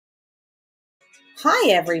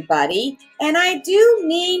Hi, everybody, and I do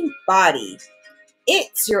mean body.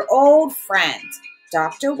 It's your old friend,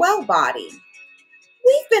 Dr. Wellbody.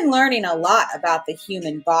 We've been learning a lot about the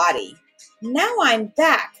human body. Now I'm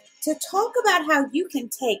back to talk about how you can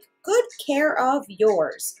take good care of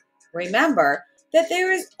yours. Remember that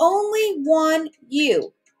there is only one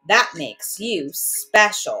you. That makes you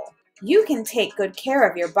special. You can take good care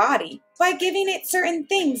of your body by giving it certain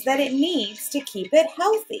things that it needs to keep it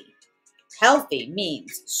healthy. Healthy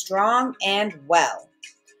means strong and well.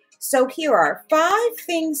 So here are 5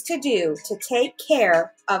 things to do to take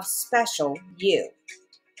care of special you.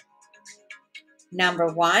 Number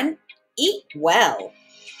 1, eat well.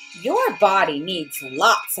 Your body needs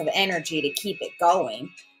lots of energy to keep it going.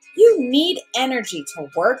 You need energy to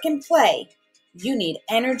work and play. You need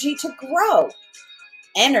energy to grow.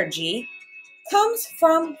 Energy comes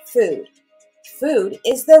from food. Food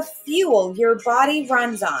is the fuel your body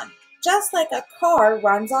runs on, just like a car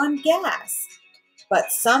runs on gas.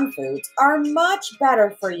 But some foods are much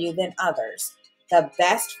better for you than others. The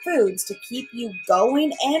best foods to keep you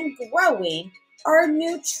going and growing are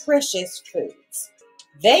nutritious foods.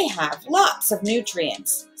 They have lots of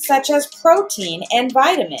nutrients, such as protein and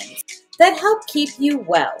vitamins, that help keep you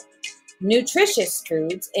well. Nutritious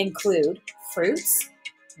foods include fruits,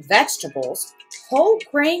 vegetables, whole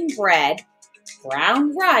grain bread,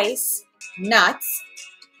 brown rice, nuts,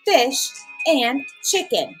 fish, and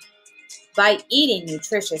chicken. By eating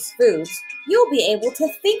nutritious foods, you'll be able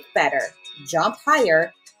to think better, jump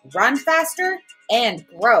higher, run faster, and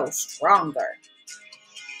grow stronger.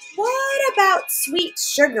 What about sweet,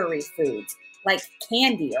 sugary foods like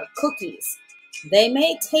candy or cookies? They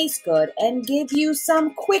may taste good and give you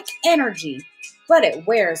some quick energy, but it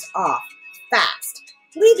wears off fast,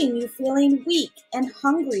 leaving you feeling weak and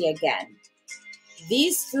hungry again.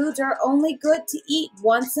 These foods are only good to eat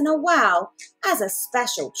once in a while as a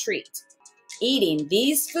special treat. Eating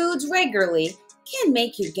these foods regularly can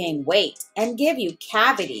make you gain weight and give you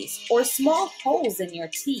cavities or small holes in your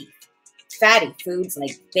teeth. Fatty foods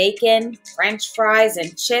like bacon, French fries,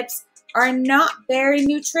 and chips are not very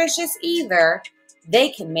nutritious either. They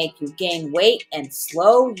can make you gain weight and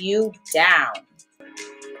slow you down.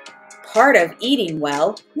 Part of eating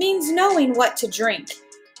well means knowing what to drink.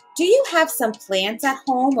 Do you have some plants at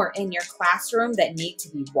home or in your classroom that need to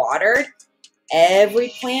be watered?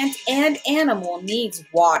 Every plant and animal needs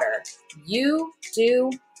water. You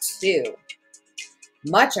do too.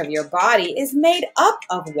 Much of your body is made up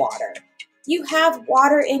of water. You have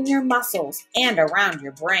water in your muscles and around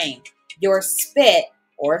your brain. Your spit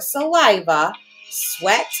or saliva,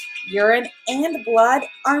 sweat, urine, and blood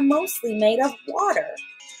are mostly made of water.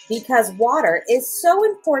 Because water is so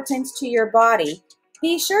important to your body,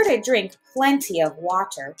 be sure to drink plenty of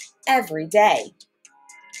water every day.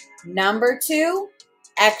 Number 2,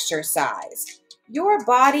 exercise. Your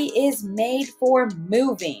body is made for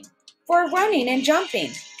moving, for running and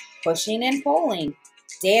jumping, pushing and pulling,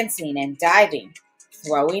 dancing and diving,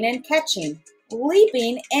 throwing and catching,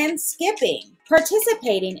 leaping and skipping.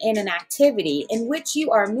 Participating in an activity in which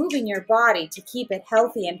you are moving your body to keep it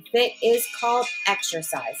healthy and fit is called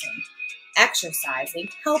exercising. Exercising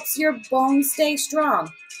helps your bones stay strong.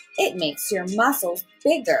 It makes your muscles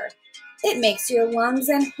bigger. It makes your lungs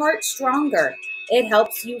and heart stronger. It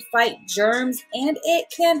helps you fight germs, and it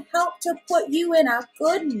can help to put you in a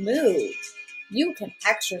good mood. You can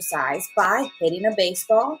exercise by hitting a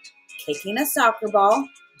baseball, kicking a soccer ball,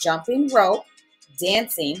 jumping rope,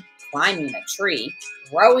 dancing, climbing a tree,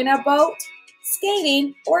 rowing a boat,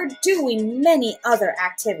 skating, or doing many other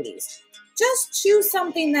activities. Just choose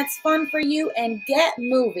something that's fun for you and get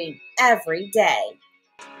moving every day.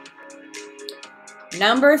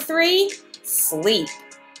 Number 3, sleep.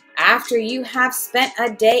 After you have spent a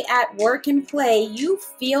day at work and play, you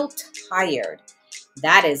feel tired.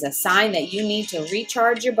 That is a sign that you need to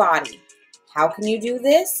recharge your body. How can you do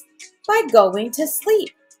this? By going to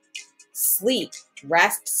sleep. Sleep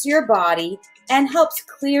rests your body and helps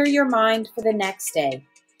clear your mind for the next day.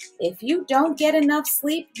 If you don't get enough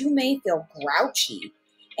sleep, you may feel grouchy,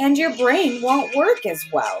 and your brain won't work as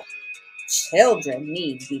well. Children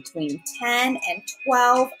need between 10 and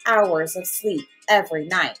 12 hours of sleep every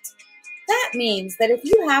night. That means that if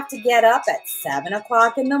you have to get up at 7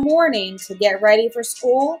 o'clock in the morning to get ready for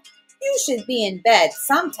school, you should be in bed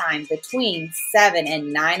sometime between 7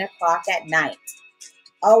 and 9 o'clock at night.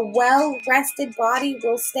 A well-rested body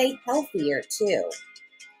will stay healthier too.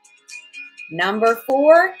 Number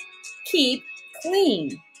 4, keep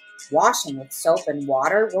clean. Washing with soap and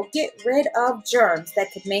water will get rid of germs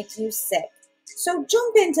that could make you sick. So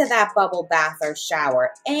jump into that bubble bath or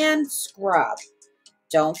shower and scrub.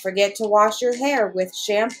 Don't forget to wash your hair with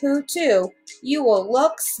shampoo too. You will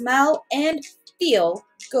look, smell, and feel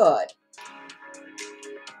good.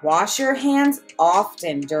 Wash your hands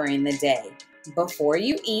often during the day, before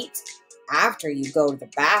you eat, after you go to the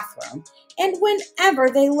bathroom, and whenever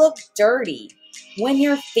they look dirty. When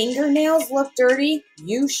your fingernails look dirty,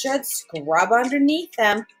 you should scrub underneath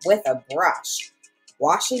them with a brush.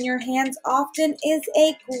 Washing your hands often is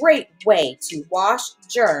a great way to wash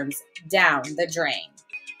germs down the drain.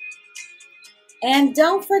 And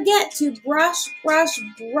don't forget to brush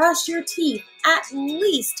your teeth at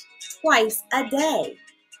least twice a day.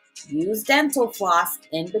 Use dental floss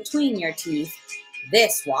in between your teeth.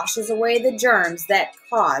 This washes away the germs that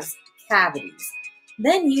cause cavities.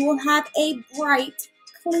 Then you will have a bright,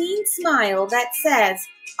 clean smile that says,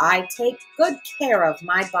 I take good care of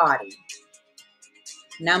my body.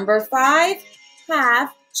 Number 5,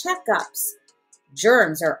 have checkups.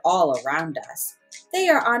 Germs are all around us. They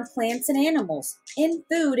are on plants and animals, in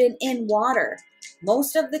food and in water.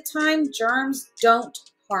 Most of the time, germs don't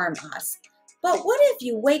harm us. But what if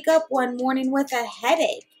you wake up one morning with a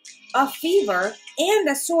headache, a fever, and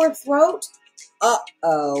a sore throat?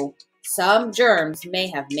 Uh-oh, some germs may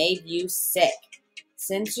have made you sick.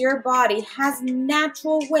 Since your body has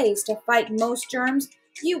natural ways to fight most germs,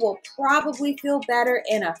 you will probably feel better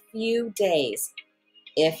in a few days.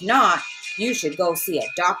 If not, you should go see a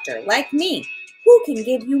doctor like me, who can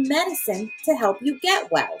give you medicine to help you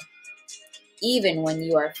get well. Even when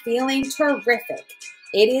you are feeling terrific,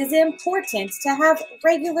 it is important to have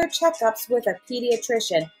regular checkups with a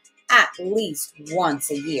pediatrician at least once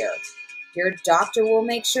a year. Your doctor will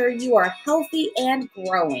make sure you are healthy and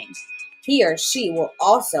growing. He or she will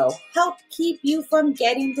also help keep you from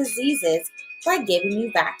getting diseases by giving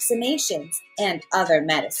you vaccinations and other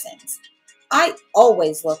medicines. I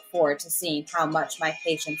always look forward to seeing how much my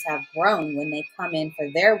patients have grown when they come in for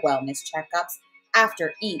their wellness checkups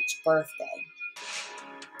after each birthday.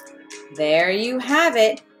 There you have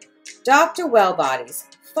it, Dr. Wellbody's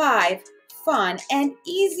 5 fun and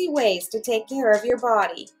easy ways to take care of your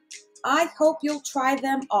body. I hope you'll try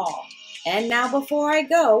them all. And now before I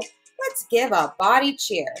go, let's give a body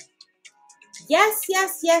cheer. Yes,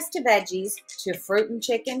 yes, yes to veggies, to fruit and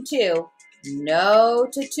chicken too. No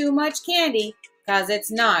to too much candy, 'cause it's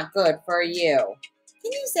not good for you.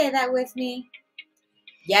 Can you say that with me?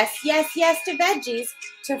 Yes, yes, yes to veggies,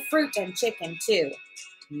 to fruit and chicken too.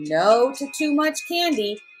 No to too much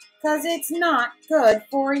candy, 'cause it's not good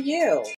for you.